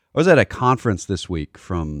I was at a conference this week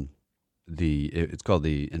from it's called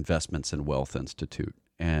the Investments and Wealth Institute.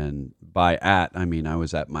 And I mean I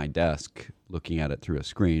was at my desk looking at it through a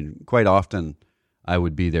screen. Quite often I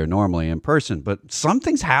would be there normally in person, but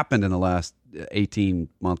something's happened in the last 18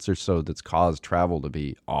 months or so that's caused travel to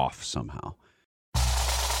be off somehow.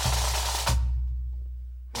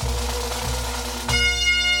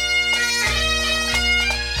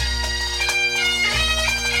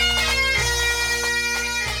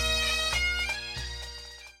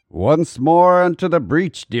 Once more unto the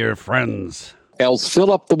breach, dear friends. Else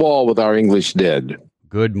fill up the wall with our English dead.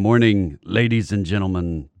 Good morning, ladies and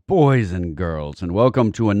gentlemen, boys and girls, and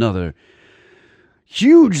welcome to another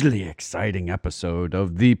hugely exciting episode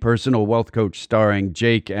of The Personal Wealth Coach starring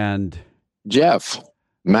Jake and Jeff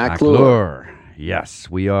McClure.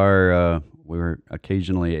 Yes, we're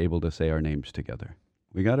occasionally able to say our names together.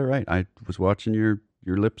 We got it right. I was watching your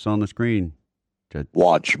lips on the screen.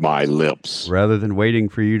 Watch my lips. Rather than waiting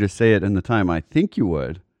for you to say it in the time I think you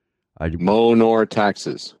would. Monor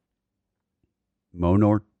taxes.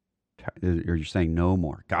 Monor? You're saying no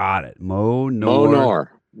more. Got it.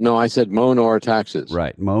 Monor. No, I said Monor taxes.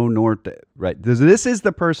 Right. Right. This is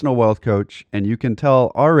the Personal Wealth Coach, and you can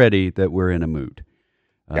tell already that we're in a mood.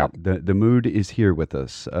 Yep. The mood is here with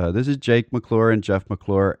us. This is Jake McClure and Jeff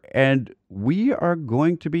McClure, and we are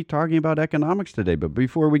going to be talking about economics today. But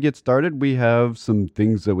before we get started, we have some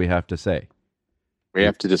things that we have to say. We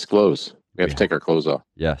have to disclose. We have to take our clothes off.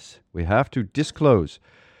 Yes, we have to disclose.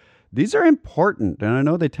 These are important, and I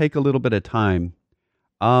know they take a little bit of time.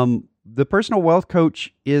 The Personal Wealth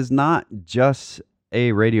Coach is not just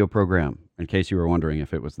a radio program, in case you were wondering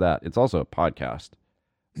if it was that. It's also a podcast.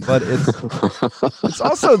 But it's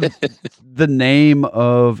also the name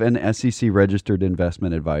of an SEC registered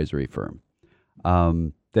investment advisory firm.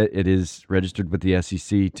 That it is registered with the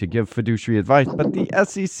SEC to give fiduciary advice, but the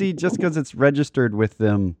SEC, just because it's registered with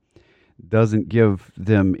them, doesn't give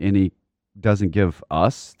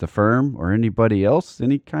us, the firm, or anybody else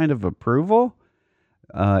any kind of approval.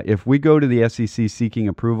 If we go to the SEC seeking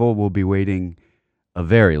approval, we'll be waiting a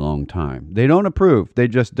very long time. They don't approve. They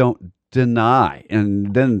just don't deny.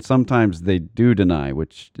 And then sometimes they do deny,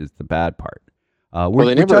 which is the bad part.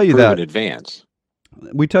 They never approve in advance.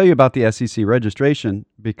 We tell you about the SEC registration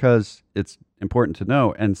because it's important to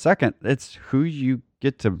know. And second, it's who you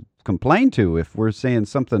get to complain to if we're saying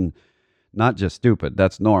something not just stupid.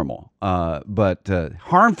 That's normal. But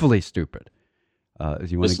harmfully stupid.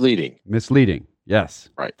 Misleading. Yes.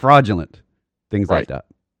 Right. Fraudulent. Things like that.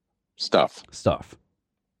 Stuff.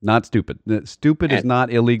 Not stupid. Stupid is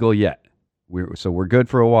not illegal yet. We're good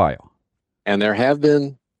for a while. And there have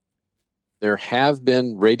been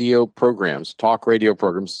radio programs, talk radio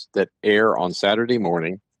programs that air on Saturday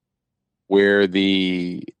morning where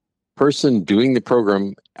the person doing the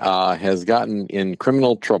program has gotten in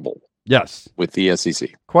criminal trouble. Yes. With the SEC.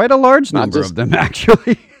 Quite a large number of them,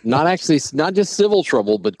 actually. Not just civil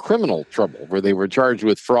trouble, but criminal trouble, where they were charged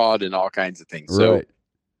with fraud and all kinds of things. Right. So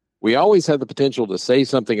we always have the potential to say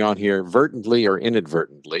something on here vertently or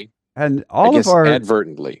inadvertently. And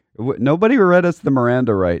advertently. Nobody read us the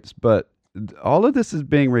Miranda rights, but all of this is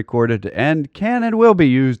being recorded and can and will be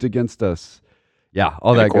used against us. Yeah,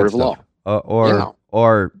 all that good stuff. Law.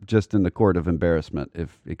 Or just in the court of embarrassment,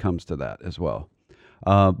 if it comes to that as well.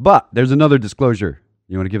 But there's another disclosure.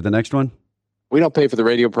 You want to give the next one? We don't pay for the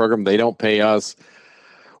radio program. They don't pay us.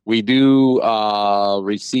 We do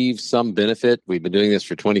receive some benefit. We've been doing this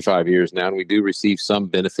for 25 years now, and we do receive some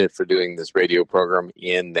benefit for doing this radio program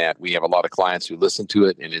in that we have a lot of clients who listen to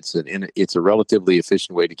it, and it's a relatively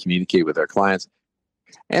efficient way to communicate with our clients.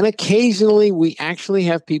 And occasionally, we actually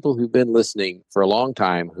have people who've been listening for a long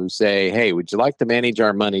time who say, hey, would you like to manage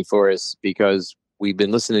our money for us? Because we've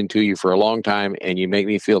been listening to you for a long time, and you make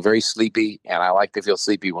me feel very sleepy, and I like to feel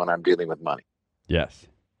sleepy when I'm dealing with money. Yes.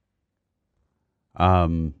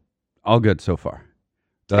 All good so far.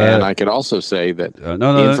 And I could also say that I'm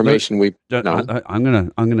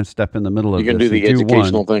gonna step in the middle of. You're gonna do the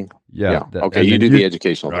educational thing. Yeah. Okay, you do the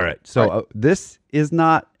educational. All right. So this is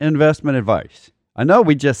not investment advice. I know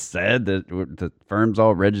we just said that the firm's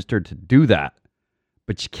all registered to do that,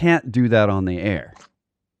 but you can't do that on the air.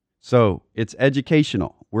 So it's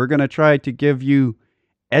educational. We're gonna try to give you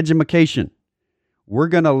edumacation. We're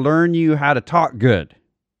gonna learn you how to talk good.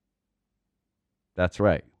 That's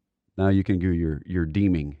right. Now you can do your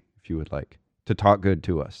deeming, if you would like, to talk good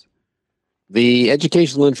to us. The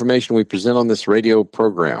educational information we present on this radio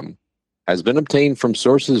program has been obtained from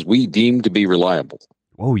sources we deem to be reliable.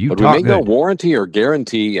 Oh, but we make no warranty or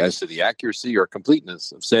guarantee as to the accuracy or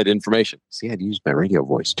completeness of said information. See, I'd used my radio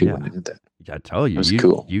voice too when I did that. I tell you, That's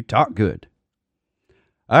cool. You talk good.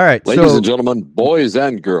 All right. Ladies and So gentlemen, boys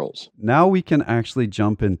and girls. now we can actually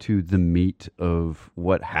jump into the meat of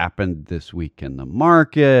what happened this week in the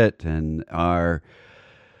market and our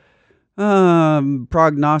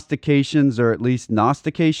prognostications, or at least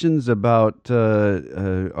gnostications, about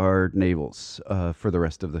our navels for the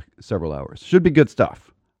rest of the several hours. Should be good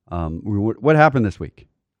stuff. What happened this week?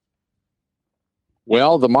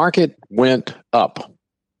 Well, the market went up.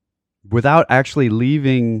 Without actually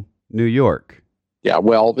leaving New York. Yeah,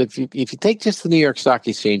 well, if you take just the New York Stock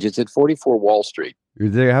Exchange, it's at 44 Wall Street. Do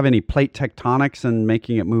they have any plate tectonics and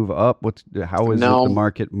making it move up? How is it the No,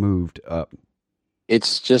 market moved up?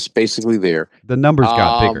 it's just basically there. The numbers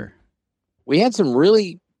got bigger. We had some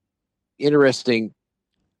really interesting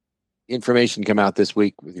information come out this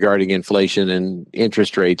week regarding inflation and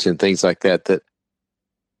interest rates and things like that, that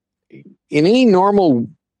in any normal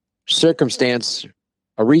circumstance,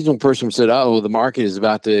 a reasonable person said, oh, the market is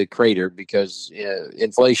about to crater because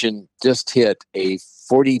inflation just hit a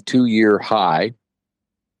 42-year high.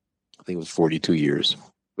 I think it was 42 years.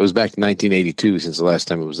 It was back to 1982 since the last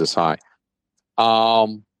time it was this high.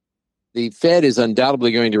 The Fed is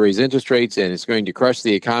undoubtedly going to raise interest rates, and it's going to crush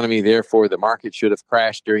the economy. Therefore, the market should have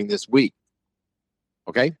crashed during this week.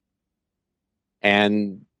 Okay?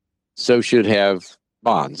 And so should have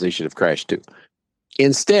bonds. They should have crashed too.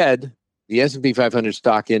 Instead, the S&P 500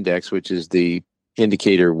 stock index, which is the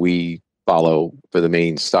indicator we follow for the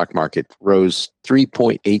main stock market, rose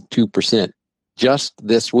 3.82% just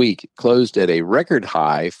this week. It closed at a record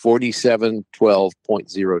high,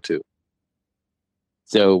 4712.02.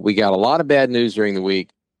 So we got a lot of bad news during the week,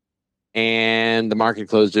 and the market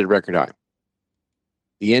closed at a record high.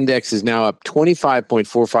 The index is now up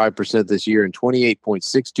 25.45% this year and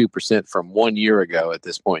 28.62% from 1 year ago at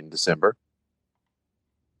this point in December.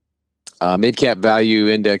 Mid-cap value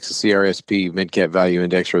index, the CRSP mid-cap value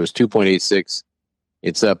index rose 2.86.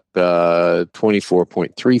 It's up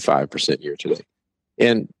 24.35% year to date.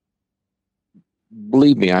 And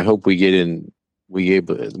believe me, I hope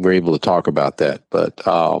we're able to talk about that. But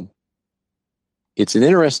it's an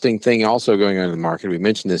interesting thing also going on in the market. We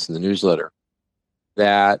mentioned this in the newsletter,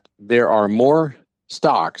 that there are more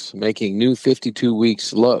stocks making new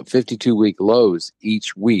 52-week lows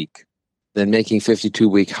each week than making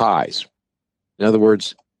 52-week highs. In other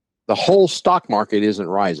words, the whole stock market isn't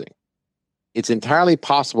rising. It's entirely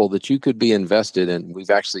possible that you could be invested, and we've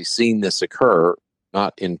actually seen this occur,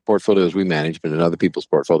 not in portfolios we manage, but in other people's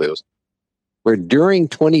portfolios, where during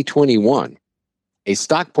 2021, a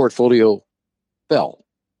stock portfolio fell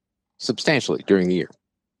substantially during the year.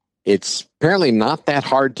 It's apparently not that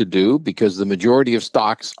hard to do because the majority of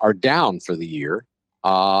stocks are down for the year.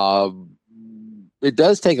 It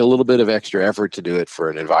does take a little bit of extra effort to do it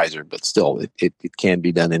for an advisor, but still, it can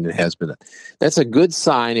be done, and it has been done. That's a good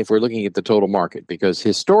sign if we're looking at the total market, because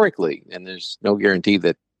historically, and there's no guarantee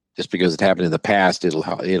that just because it happened in the past, it'll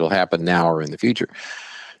happen now or in the future.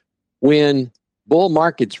 When bull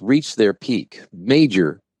markets reach their peak,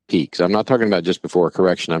 major peaks, I'm not talking about just before a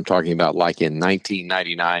correction, I'm talking about like in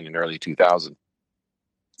 1999 and early 2000,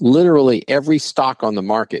 literally every stock on the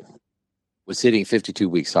market was hitting 52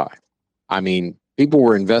 weeks high. I mean, people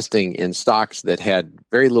were investing in stocks that had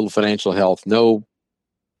very little financial health, no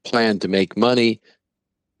plan to make money,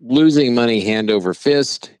 losing money hand over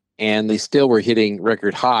fist, and they still were hitting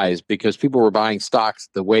record highs because people were buying stocks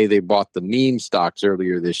the way they bought the meme stocks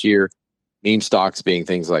earlier this year, meme stocks being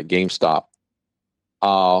things like GameStop,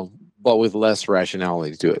 but with less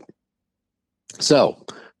rationality to it. So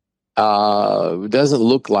it doesn't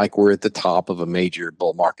look like we're at the top of a major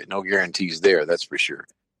bull market. No guarantees there, that's for sure.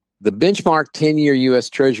 The benchmark 10-year U.S.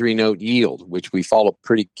 Treasury note yield, which we follow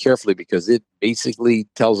pretty carefully because it basically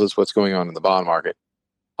tells us what's going on in the bond market,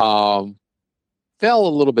 fell a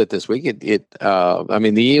little bit this week. I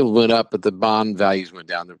mean, the yield went up, but the bond values went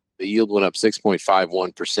down. The yield went up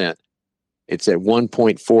 6.51%. It's at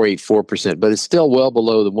 1.484%, but it's still well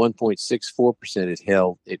below the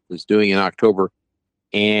 1.64% it was doing in October,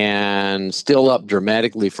 and still up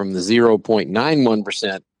dramatically from the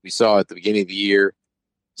 0.91% we saw at the beginning of the year.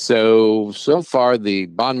 So far, the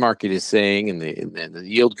bond market is saying, and the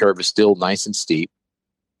yield curve is still nice and steep,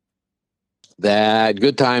 that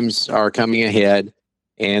good times are coming ahead,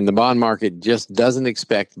 and the bond market just doesn't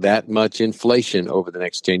expect that much inflation over the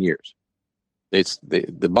next 10 years. It's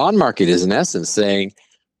the bond market is in essence saying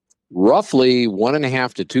roughly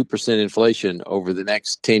 1.5% to 2% inflation over the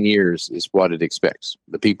next 10 years is what it expects,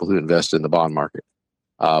 the people who invest in the bond market.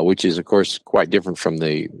 Which is, of course, quite different from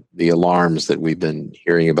the alarms that we've been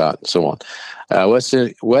hearing about and so on.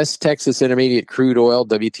 West Texas Intermediate Crude Oil,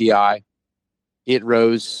 WTI, it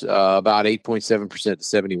rose about 8.7% to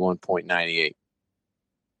 71.98.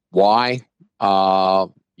 Why?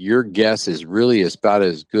 Your guess is really about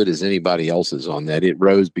as good as anybody else's on that. It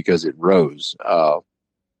rose because it rose.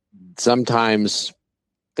 Sometimes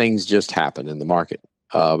things just happen in the market.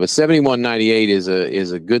 But 71.98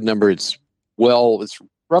 is a good number. It's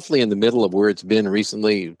roughly in the middle of where it's been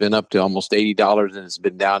recently. It's been up to almost $80, and it's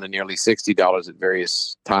been down to nearly $60 at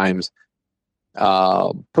various times.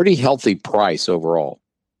 Pretty healthy price overall.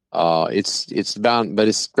 It's down, but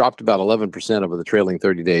it's dropped about 11% over the trailing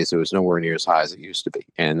 30 days, so it's nowhere near as high as it used to be.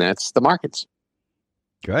 And that's the markets.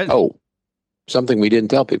 Good. Oh, something we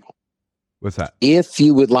didn't tell people. What's that? If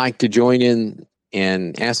you would like to join in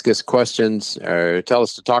and ask us questions or tell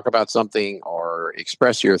us to talk about something or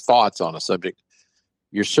express your thoughts on a subject,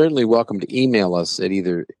 you're certainly welcome to email us at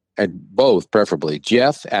both, preferably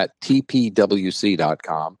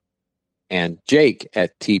Jeff@tpwc.com and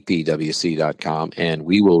Jake@tpwc.com, and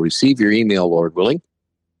we will receive your email, Lord willing,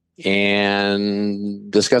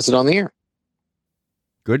 and discuss it on the air.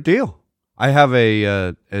 Good deal. I have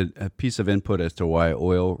a piece of input as to why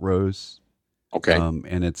oil rose. Okay.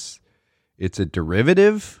 And it's a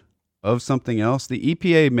derivative of something else. The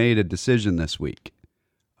EPA made a decision this week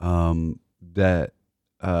that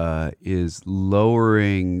is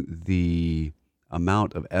lowering the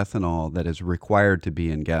amount of ethanol that is required to be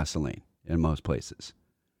in gasoline in most places.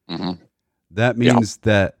 Mm-hmm. That means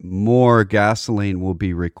that more gasoline will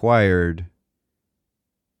be required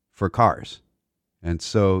for cars. And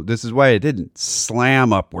so this is why it didn't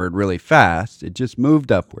slam upward really fast. It just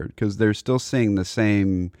moved upward because they're still seeing the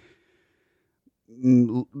same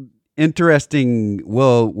interesting,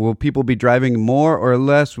 will people be driving more or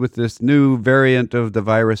less with this new variant of the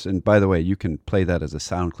virus? And by the way, you can play that as a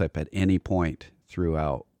sound clip at any point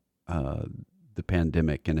throughout the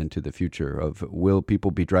pandemic and into the future of, will people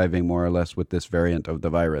be driving more or less with this variant of the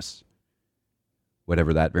virus?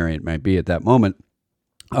 Whatever that variant might be at that moment.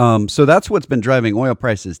 So that's what's been driving oil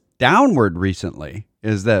prices downward recently,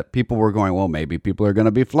 is that people were going, well, maybe people are going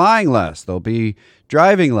to be flying less. They'll be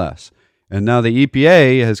driving less. And now the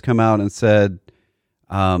EPA has come out and said,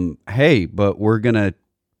 hey, but we're going to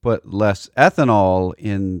put less ethanol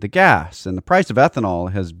in the gas. And the price of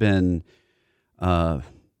ethanol has been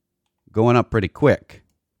going up pretty quick.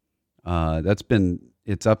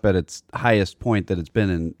 It's up at its highest point that it's been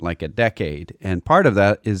in like a decade. And part of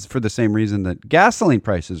that is for the same reason that gasoline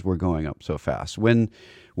prices were going up so fast. When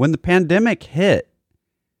the pandemic hit,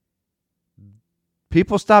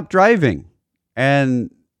 people stopped driving.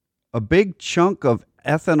 And a big chunk of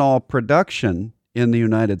ethanol production in the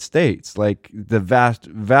United States, like the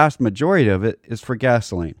vast majority of it, is for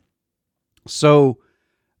gasoline. So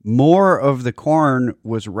more of the corn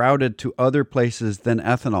was routed to other places than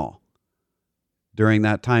ethanol during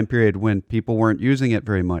that time period when people weren't using it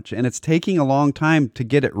very much. And it's taking a long time to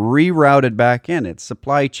get it rerouted back in. It's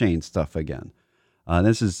supply chain stuff again.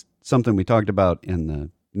 This is something we talked about in the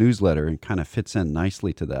newsletter and kind of fits in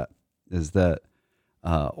nicely to that, is that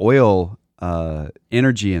oil,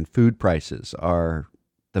 energy, and food prices are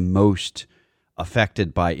the most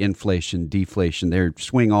affected by inflation, deflation. They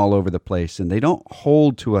swing all over the place, and they don't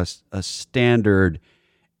hold to a standard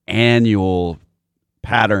annual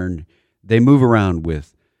pattern. They move around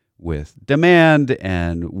with demand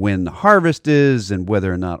and when the harvest is and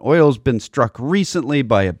whether or not oil's been struck recently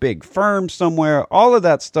by a big firm somewhere. All of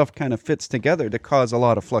that stuff kind of fits together to cause a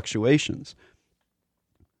lot of fluctuations.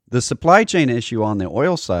 The supply chain issue on the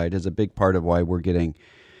oil side is a big part of why we're getting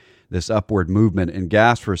this upward movement in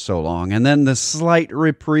gas for so long. And then the slight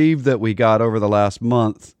reprieve that we got over the last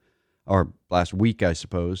month, or last week, I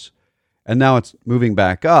suppose, and now it's moving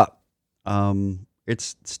back up.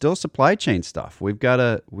 It's still supply chain stuff. We've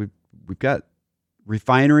got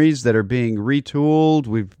refineries that are being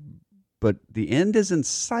retooled. But the end is in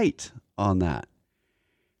sight on that.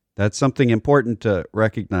 That's something important to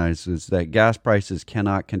recognize, is that gas prices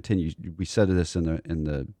cannot continue. We said this in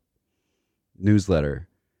the newsletter.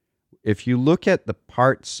 If you look at the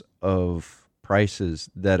parts of prices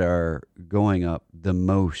that are going up the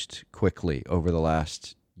most quickly over the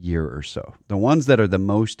last year or so, the ones that are the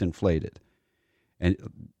most inflated, and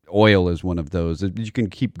oil is one of those. You can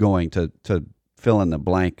keep going to fill in the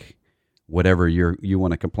blank, whatever you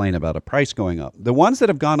want to complain about a price going up. The ones that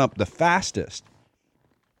have gone up the fastest,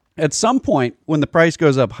 at some point when the price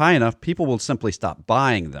goes up high enough, people will simply stop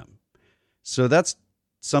buying them. So that's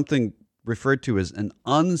something referred to as an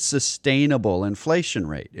unsustainable inflation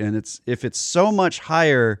rate. And if it's so much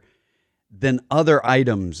higher than other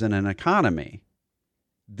items in an economy,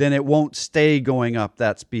 then it won't stay going up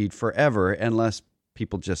that speed forever unless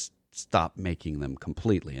people just stop making them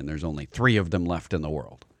completely, and there's only 3 of them left in the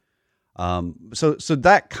world. So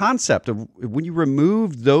that concept of when you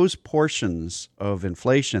remove those portions of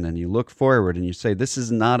inflation and you look forward and you say this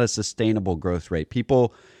is not a sustainable growth rate,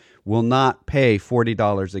 people will not pay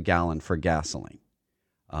 $40 a gallon for gasoline.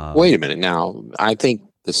 Wait a minute. Now, I think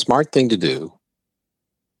the smart thing to do,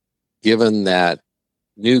 given that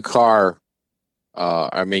used cars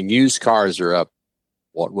are up,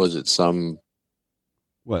 what was it, some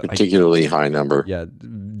particularly high number? Yeah,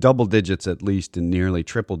 double digits at least, and nearly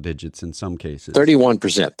triple digits in some cases.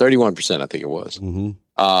 31%, I think it was.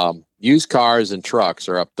 Mm-hmm. Used cars and trucks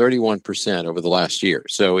are up 31% over the last year.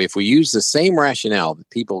 So if we use the same rationale that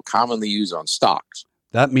people commonly use on stocks,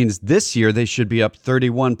 that means this year they should be up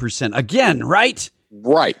 31% again, right?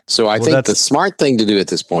 Right. So I think the smart thing to do at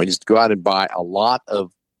this point is to go out and buy a lot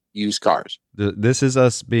of used cars. This is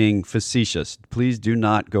us being facetious. Please do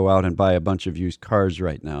not go out and buy a bunch of used cars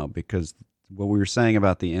right now, because what we were saying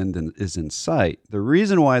about the end is in sight. The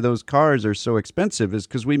reason why those cars are so expensive is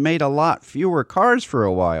because we made a lot fewer cars for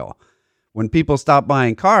a while when people stopped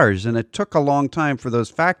buying cars, and it took a long time for those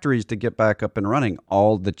factories to get back up and running,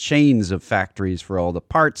 all the chains of factories for all the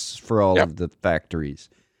parts for all of the factories.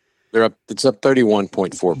 They're up. It's up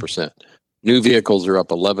 31.4%. New vehicles are up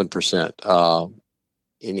 11%.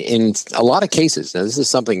 In a lot of cases, now this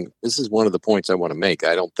is one of the points I want to make.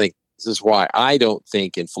 This is why I don't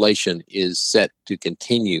think inflation is set to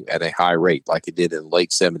continue at a high rate like it did in the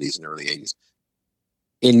late 70s and early 80s.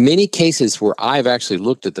 In many cases where I've actually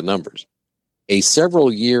looked at the numbers, a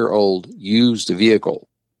several-year-old used vehicle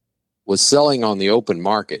was selling on the open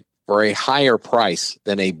market for a higher price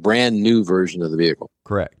than a brand new version of the vehicle.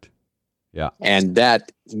 Correct. Yeah. And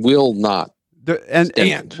that will not stand.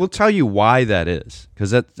 And we'll tell you why that is,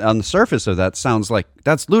 because on the surface of that sounds like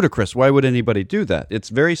that's ludicrous. Why would anybody do that? It's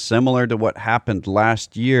very similar to what happened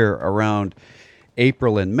last year around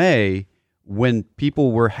April and May, when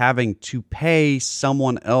people were having to pay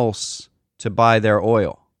someone else to buy their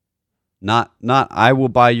oil. Not I will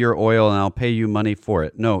buy your oil and I'll pay you money for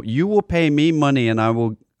it. No, you will pay me money and I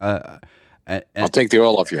will I'll take the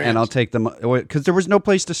oil off your hands. And I'll take them, because there was no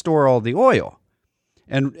place to store all the oil.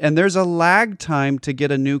 And there's a lag time to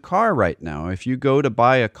get a new car right now. If you go to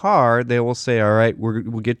buy a car, they will say, all right,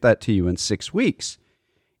 we'll get that to you in 6 weeks.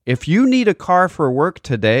 If you need a car for work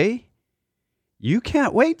today, you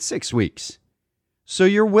can't wait 6 weeks. So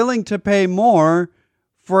you're willing to pay more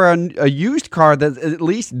for a used car that's at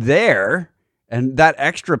least there, and that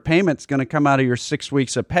extra payment's going to come out of your 6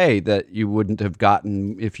 weeks of pay that you wouldn't have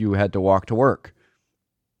gotten if you had to walk to work.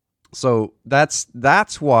 So that's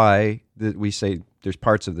why we say there's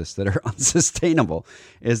parts of this that are unsustainable,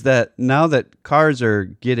 is that now that cars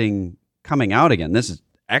are coming out again, this is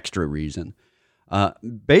extra reason.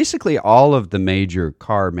 Basically, all of the major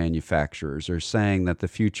car manufacturers are saying that the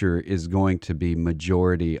future is going to be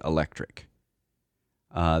majority electric.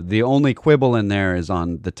 The only quibble in there is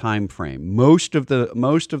on the time frame. Most of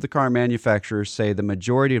the car manufacturers say the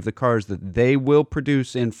majority of the cars that they will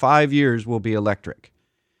produce in 5 years will be electric.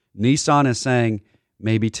 Nissan is saying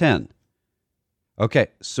maybe 10. Okay,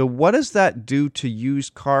 so what does that do to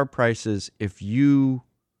used car prices if you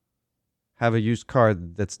have a used car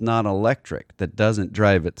that's not electric, that doesn't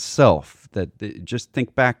drive itself? Just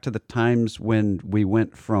think back to the times when we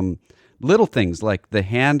went from little things like the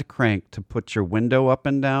hand crank to put your window up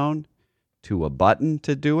and down to a button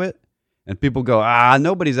to do it. And people go,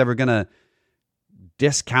 nobody's ever going to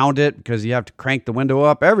discount it because you have to crank the window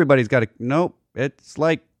up. Everybody's got to. Nope. It's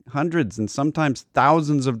like hundreds and sometimes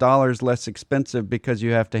thousands of dollars less expensive because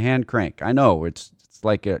you have to hand crank. I know it's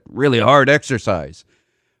like a really hard exercise,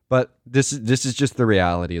 but this is just the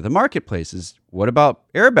reality of the marketplace. What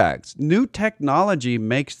about airbags? New technology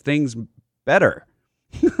makes things better.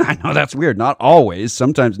 I know that's weird. Not always.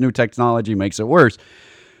 Sometimes new technology makes it worse,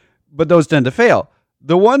 but those tend to fail.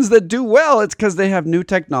 The ones that do well, it's because they have new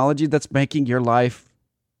technology that's making your life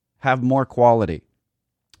have more quality.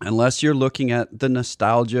 Unless you're looking at the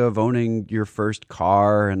nostalgia of owning your first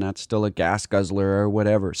car and that's still a gas guzzler or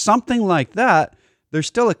whatever, something like that, there's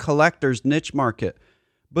still a collector's niche market.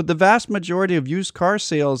 But the vast majority of used car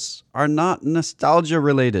sales are not nostalgia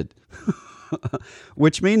related,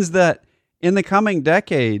 which means that in the coming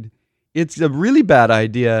decade, it's a really bad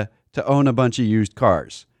idea to own a bunch of used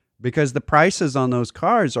cars, because the prices on those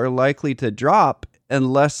cars are likely to drop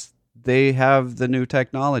unless they have the new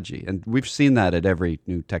technology. And we've seen that at every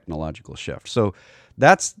new technological shift. So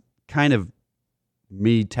that's kind of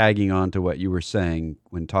me tagging on to what you were saying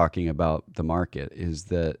when talking about the market, is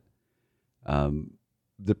that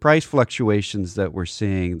the price fluctuations that we're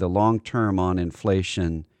seeing, the long term on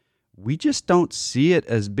inflation, we just don't see it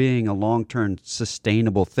as being a long-term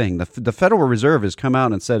sustainable thing. The Federal Reserve has come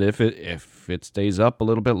out and said if it stays up a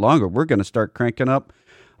little bit longer, we're going to start cranking up.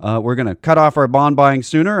 We're going to cut off our bond buying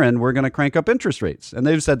sooner, and we're going to crank up interest rates. And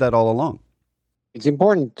they've said that all along. It's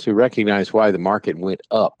important to recognize why the market went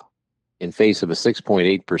up in face of a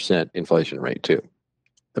 6.8% inflation rate, too.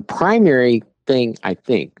 The primary thing, I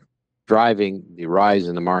think, driving the rise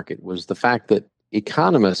in the market was the fact that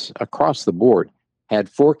economists across the board had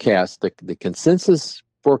forecast, the consensus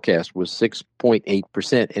forecast was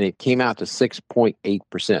 6.8%, and it came out to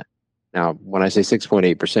 6.8%. Now, when I say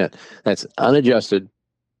 6.8%, that's unadjusted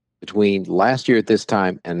between last year at this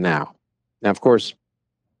time and now. Now, of course,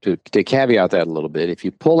 to caveat that a little bit, if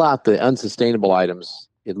you pull out the unsustainable items,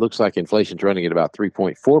 it looks like inflation's running at about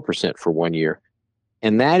 3.4% for 1 year.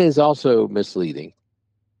 And that is also misleading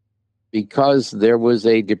because there was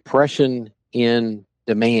a depression in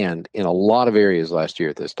demand in a lot of areas last year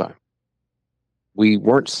at this time. We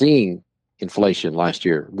weren't seeing inflation last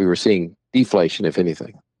year. We were seeing deflation, if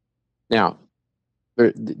anything. Now,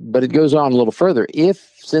 but it goes on a little further.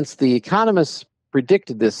 Since the economists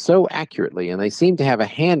predicted this so accurately, and they seem to have a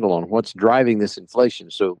handle on what's driving this inflation,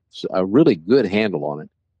 so a really good handle on it,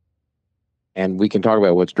 and we can talk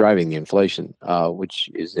about what's driving the inflation, which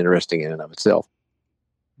is interesting in and of itself,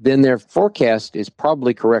 then their forecast is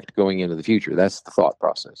probably correct going into the future. That's the thought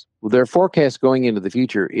process. Well, their forecast going into the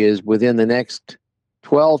future is within the next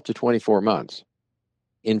 12 to 24 months,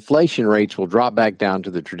 inflation rates will drop back down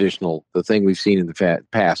to the thing we've seen in the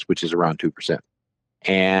past, which is around 2%.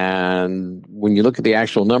 And when you look at the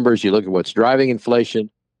actual numbers, you look at what's driving inflation,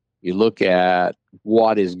 you look at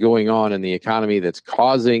what is going on in the economy that's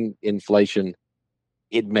causing inflation,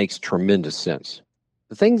 it makes tremendous sense.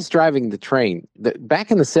 The thing that's driving the train,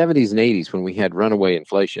 back in the 70s and 80s when we had runaway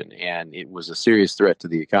inflation and it was a serious threat to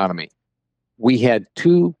the economy, we had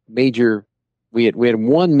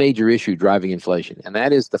one major issue driving inflation, and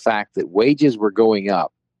that is the fact that wages were going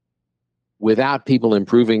up without people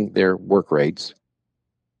improving their work rates,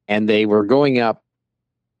 and they were going up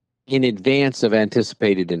in advance of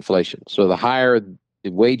anticipated inflation. So the higher the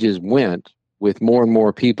wages went, with more and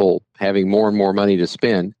more people having more and more money to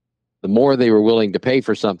spend, the more they were willing to pay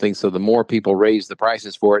for something, so the more people raised the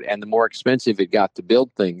prices for it, and the more expensive it got to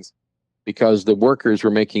build things because the workers were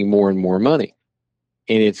making more and more money.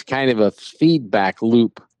 And it's kind of a feedback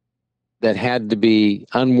loop that had to be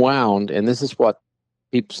unwound, and this is what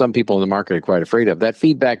some people in the market are quite afraid of. That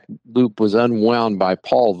feedback loop was unwound by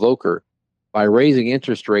Paul Volcker by raising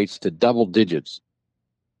interest rates to double digits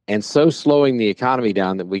and so slowing the economy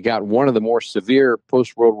down that we got one of the more severe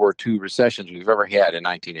post-World War II recessions we've ever had in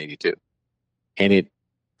 1982. And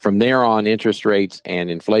from there on, interest rates and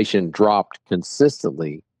inflation dropped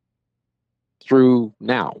consistently through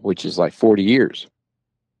now, which is like 40 years,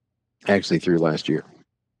 actually through last year.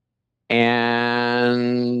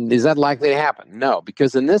 And is that likely to happen? No,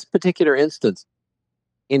 because in this particular instance,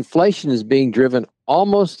 inflation is being driven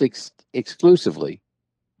almost exclusively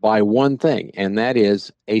by one thing, and that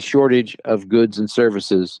is a shortage of goods and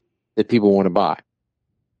services that people want to buy.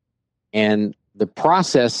 And the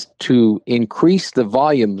process to increase the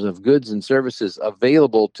volumes of goods and services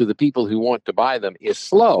available to the people who want to buy them is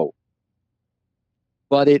slow.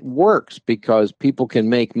 But it works because people can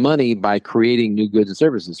make money by creating new goods and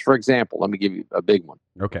services. For example, let me give you a big one.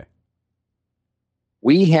 Okay.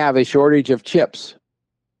 We have a shortage of chips.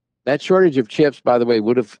 That shortage of chips, by the way,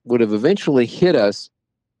 would have eventually hit us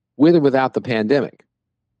with or without the pandemic.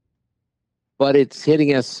 But it's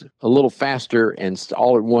hitting us a little faster and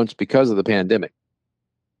all at once because of the pandemic.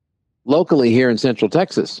 Locally here in Central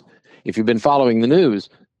Texas, if you've been following the news,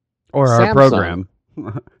 or Samsung, our program,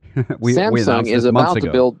 Samsung is about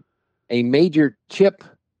to build a major chip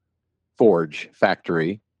forge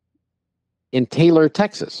factory in Taylor,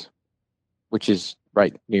 Texas, which is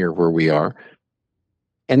right near where we are.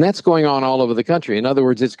 And that's going on all over the country. In other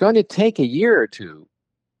words, it's going to take a year or two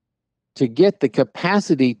to get the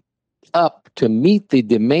capacity up to meet the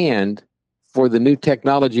demand for the new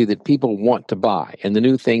technology that people want to buy and the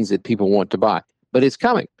new things that people want to buy. But it's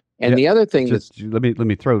coming. And the other thing let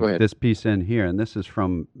me throw this piece in here, and this is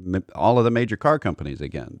from all of the major car companies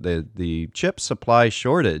again. The chip supply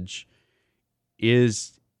shortage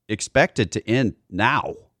is expected to end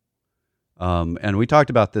now. And we talked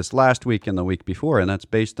about this last week and the week before, and that's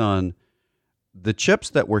based on the chips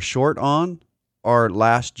that we're short on are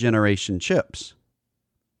last generation chips.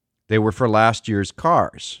 They were for last year's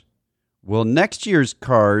cars. Well, next year's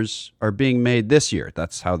cars are being made this year.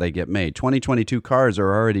 That's how they get made. 2022 cars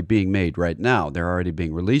are already being made right now. They're already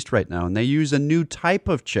being released right now, and they use a new type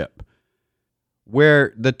of chip.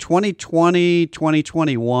 where the 2020,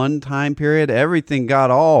 2021 time period, everything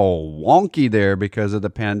got all wonky there because of the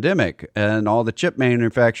pandemic. And all the chip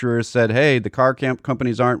manufacturers said, hey, the car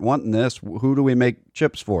companies aren't wanting this. Who do we make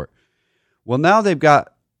chips for? Well, now they've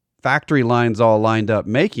got factory lines all lined up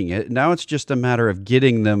making it. Now it's just a matter of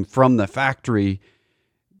getting them from the factory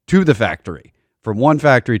to the factory, from one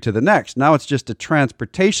factory to the next. Now it's just a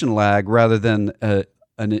transportation lag rather than a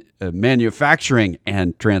manufacturing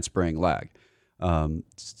and transferring lag.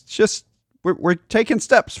 It's just we're taking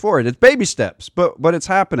steps forward. It's baby steps, but it's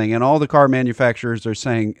happening, and all the car manufacturers are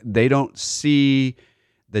saying they don't see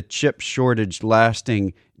the chip shortage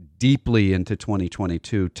lasting deeply into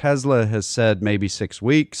 2022. Tesla has said maybe 6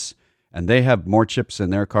 weeks, and they have more chips in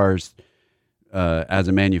their cars as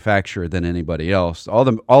a manufacturer than anybody else. All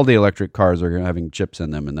the electric cars are having chips in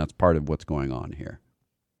them, and that's part of what's going on here.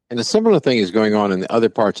 And a similar thing is going on in the other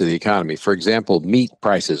parts of the economy. For example, meat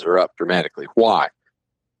prices are up dramatically. Why?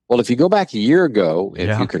 Well, if you go back a year ago,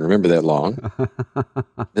 if you can remember that long,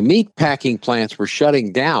 the meat packing plants were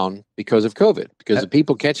shutting down because of COVID, because of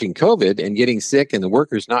people catching COVID and getting sick and the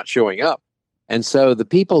workers not showing up. And so the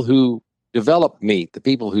people who develop meat, the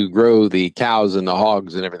people who grow the cows and the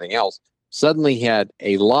hogs and everything else, suddenly had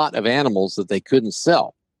a lot of animals that they couldn't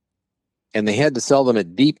sell. And they had to sell them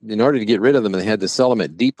in order to get rid of them, they had to sell them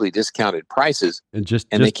at deeply discounted prices. And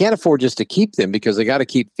they can't afford just to keep them because they got to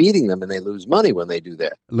keep feeding them, and they lose money when they do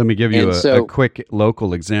that. Let me give you a quick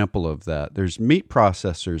local example of that. There's meat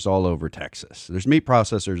processors all over Texas. There's meat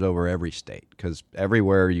processors over every state because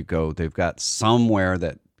everywhere you go, they've got somewhere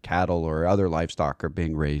that cattle or other livestock are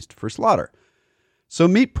being raised for slaughter. So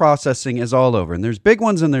meat processing is all over, and there's big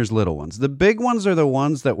ones and there's little ones. The big ones are the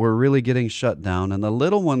ones that were really getting shut down, and the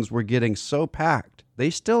little ones were getting so packed. They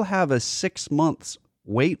still have a 6 months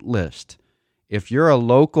wait list. If you're a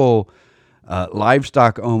local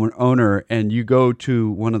livestock owner and you go to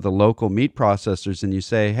one of the local meat processors and you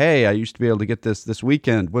say, hey, I used to be able to get this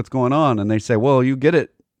weekend. What's going on? And they say, well, you get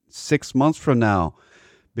it 6 months from now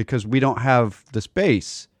because we don't have the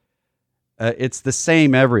space. It's the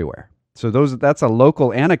same everywhere. So that's a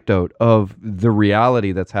local anecdote of the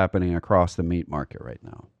reality that's happening across the meat market right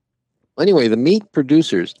now. Anyway, the meat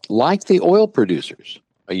producers, like the oil producers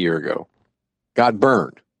a year ago, got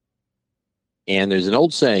burned. And there's an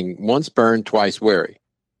old saying, once burned, twice wary.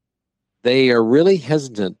 They are really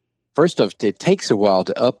hesitant. First off, it takes a while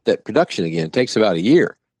to up that production again. It takes about a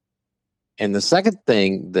year. And the second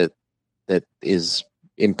thing that is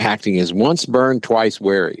impacting is once burned, twice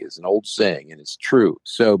wary is an old saying, and it's true.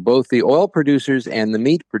 So both the oil producers and the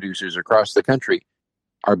meat producers across the country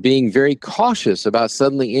are being very cautious about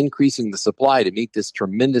suddenly increasing the supply to meet this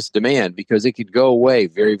tremendous demand because it could go away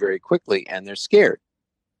very, very quickly, and they're scared.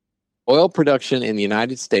 Oil production in the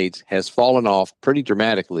United States has fallen off pretty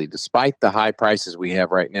dramatically despite the high prices we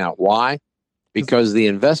have right now. Why? Because the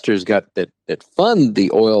investors that fund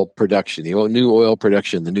the oil production, new oil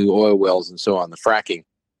production, the new oil wells and so on, the fracking,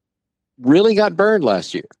 really got burned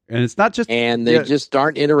last year. And it's not just... And they just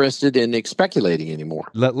aren't interested in speculating anymore.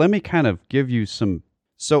 Let me kind of give you some...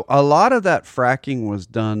 So a lot of that fracking was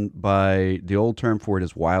done by, the old term for it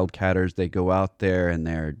is wildcatters. They go out there and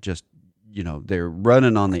they're just, they're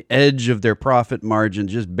running on the edge of their profit margin,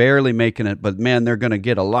 just barely making it. But man, they're going to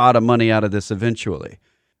get a lot of money out of this eventually.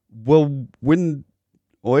 Well, when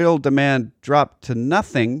oil demand dropped to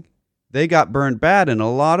nothing, they got burned bad, and a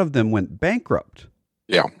lot of them went bankrupt.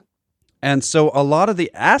 Yeah. And so a lot of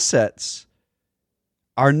the assets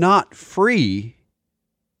are not free.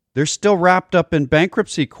 They're still wrapped up in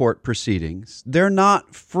bankruptcy court proceedings. They're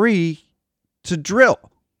not free to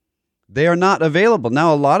drill. They are not available.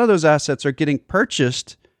 Now, a lot of those assets are getting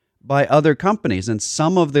purchased by other companies, and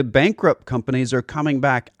some of the bankrupt companies are coming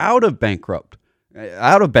back out of bankruptcy.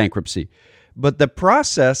 But the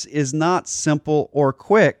process is not simple or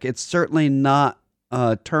quick. It's certainly not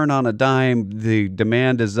turn on a dime, the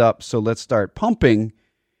demand is up, so let's start pumping.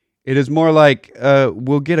 It is more like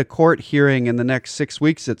we'll get a court hearing in the next 6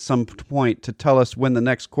 weeks at some point to tell us when the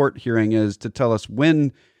next court hearing is, to tell us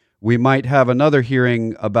when we might have another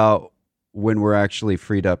hearing about when we're actually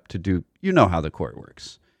freed up to do, how the court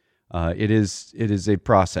works. It is a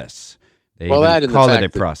process. They call it a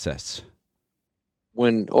process.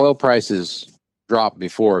 When oil prices dropped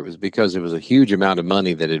before, it was because there was a huge amount of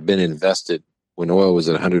money that had been invested when oil was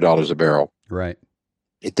at $100 a barrel. Right.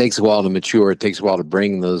 It takes a while to mature. It takes a while to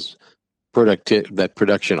bring that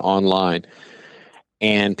production online.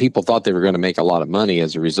 And people thought they were going to make a lot of money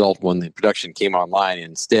as a result when the production came online.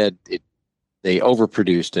 Instead, they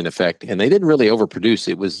overproduced in effect. And they didn't really overproduce.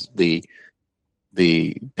 It was the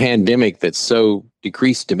pandemic that so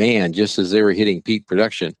decreased demand just as they were hitting peak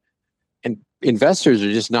production. And investors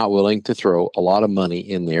are just not willing to throw a lot of money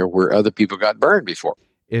in there where other people got burned before.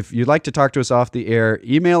 If you'd like to talk to us off the air,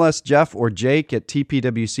 email us, Jeff or Jake at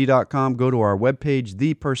tpwc.com. Go to our webpage,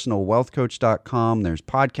 thepersonalwealthcoach.com. There's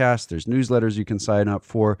podcasts, there's newsletters you can sign up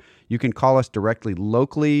for. You can call us directly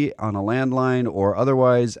locally on a landline or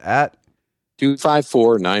otherwise at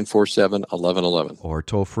 254-947-1111. Or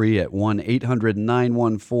toll free at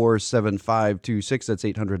 1-800-914-7526. That's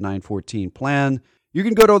 800-914-PLAN. You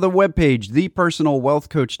can go to the webpage,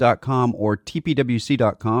 thepersonalwealthcoach.com or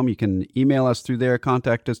tpwc.com. You can email us through there,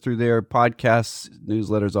 contact us through there, podcasts,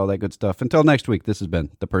 newsletters, all that good stuff. Until next week, this has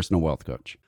been The Personal Wealth Coach.